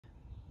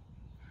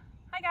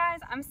Hi guys,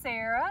 I'm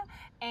Sarah,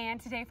 and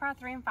today for our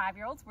 3 and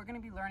 5-year-olds, we're going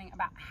to be learning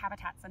about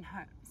habitats and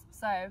homes.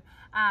 So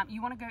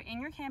you want to go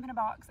in your Camping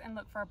Box and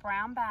look for a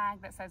brown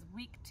bag that says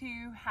Week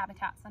 2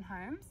 Habitats and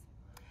Homes.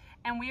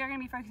 And we are going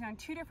to be focusing on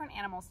 2 different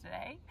animals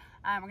today.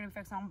 We're going to be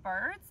focusing on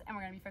birds and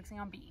we're going to be focusing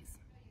on bees.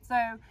 So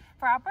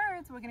for our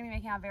birds, we're going to be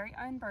making our very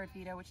own bird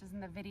feeder, which is in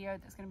the video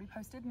that's going to be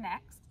posted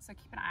next. So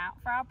keep an eye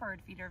out for our bird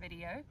feeder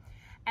video.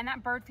 And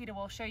that bird feeder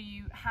will show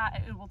you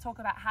it will talk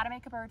about how to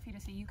make a bird feeder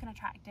so you can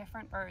attract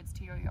different birds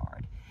to your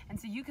yard. And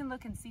so you can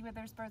look and see where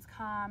those birds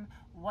come,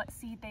 what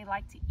seed they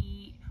like to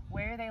eat,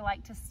 where they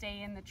like to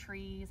stay in the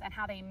trees, and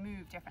how they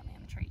move differently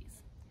in the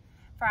trees.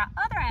 For our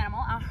other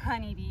animal, our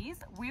honeybees,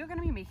 we are going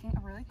to be making a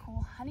really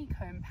cool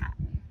honeycomb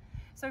pattern.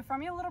 So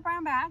from your little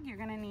brown bag, you're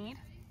going to need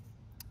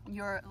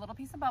your little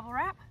piece of bubble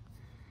wrap,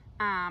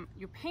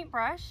 your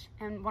paintbrush,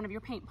 and one of your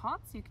paint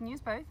pots. You can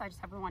use both. I just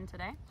have the one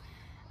today.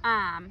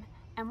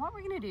 And what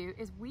we're going to do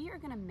is we are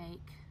going to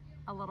make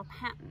a little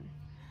pattern.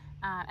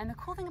 And the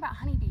cool thing about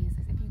honeybees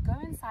is if you go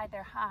inside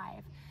their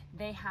hive,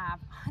 they have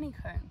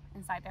honeycomb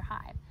inside their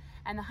hive.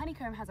 And the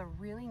honeycomb has a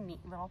really neat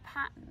little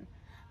pattern.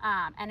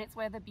 And it's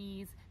where the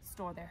bees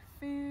store their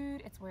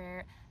food, it's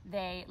where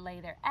they lay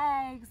their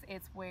eggs,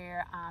 it's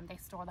where they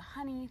store the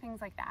honey,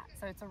 things like that.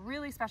 So it's a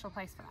really special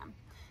place for them.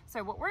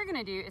 So what we're going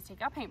to do is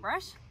take our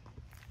paintbrush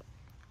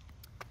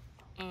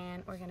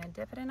and we're going to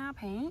dip it in our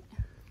paint.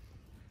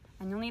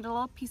 And you'll need a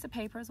little piece of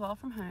paper as well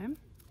from home.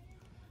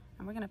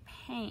 And we're going to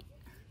paint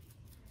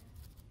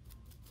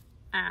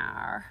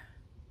our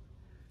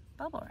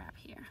bubble wrap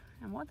here.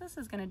 And what this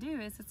is going to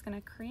do is it's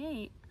going to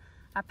create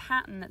a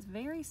pattern that's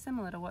very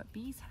similar to what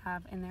bees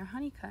have in their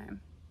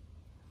honeycomb.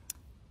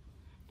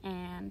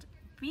 And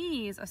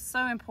bees are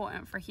so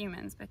important for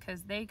humans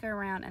because they go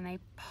around and they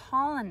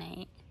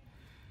pollinate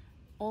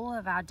all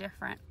of our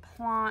different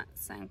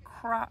plants and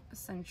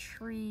crops and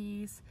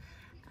trees.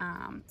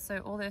 So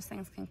all those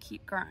things can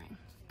keep growing.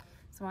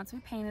 So once we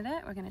painted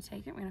it, we're going to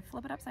take it, we're going to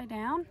flip it upside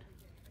down,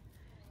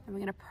 and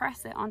we're going to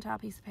press it onto our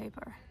piece of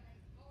paper.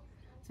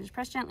 So just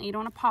press gently, you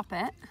don't want to pop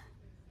it.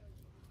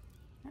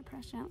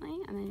 Press gently,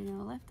 and then you're going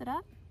to lift it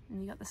up,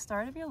 and you got the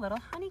start of your little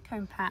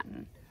honeycomb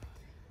pattern.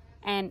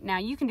 And now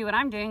you can do what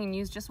I'm doing and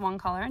use just one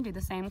color and do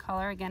the same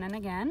color again and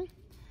again.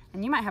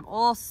 And you might have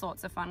all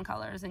sorts of fun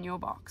colors in your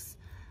box.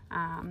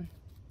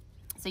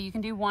 So you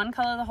can do one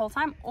color the whole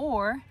time,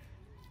 or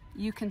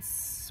you can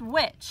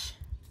switch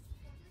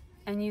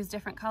and use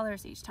different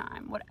colors each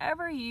time.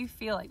 Whatever you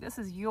feel like. This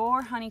is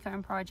your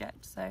honeycomb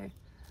project, so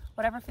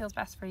whatever feels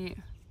best for you.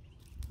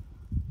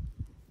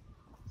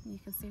 You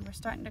can see we're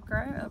starting to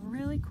grow a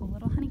really cool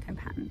little honeycomb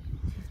pattern.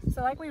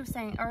 So like we were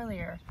saying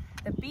earlier,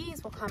 the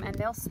bees will come and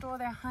they'll store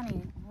their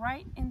honey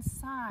right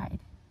inside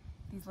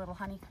these little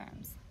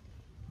honeycombs.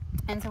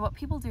 And so what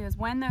people do is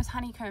when those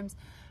honeycombs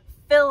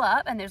fill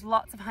up and there's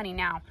lots of honey,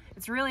 now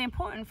it's really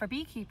important for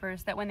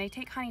beekeepers that when they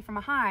take honey from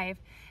a hive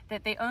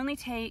that they only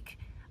take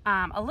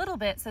a little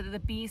bit so that the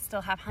bees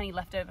still have honey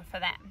left over for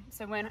them.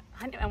 So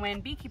when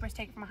beekeepers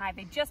take it from a hive,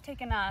 they just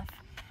take enough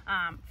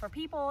for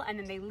people, and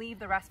then they leave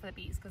the rest for the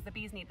bees because the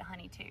bees need the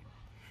honey too.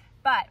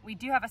 But we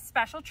do have a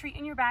special treat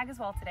in your bag as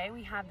well today.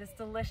 We have this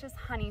delicious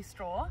honey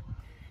straw.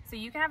 So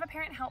you can have a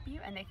parent help you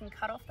and they can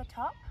cut off the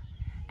top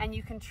and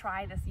you can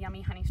try this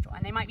yummy honey straw,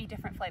 and they might be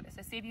different flavors.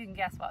 So see if you can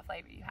guess what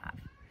flavor you have.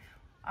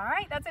 All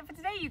right, that's it for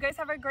today. You guys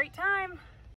have a great time.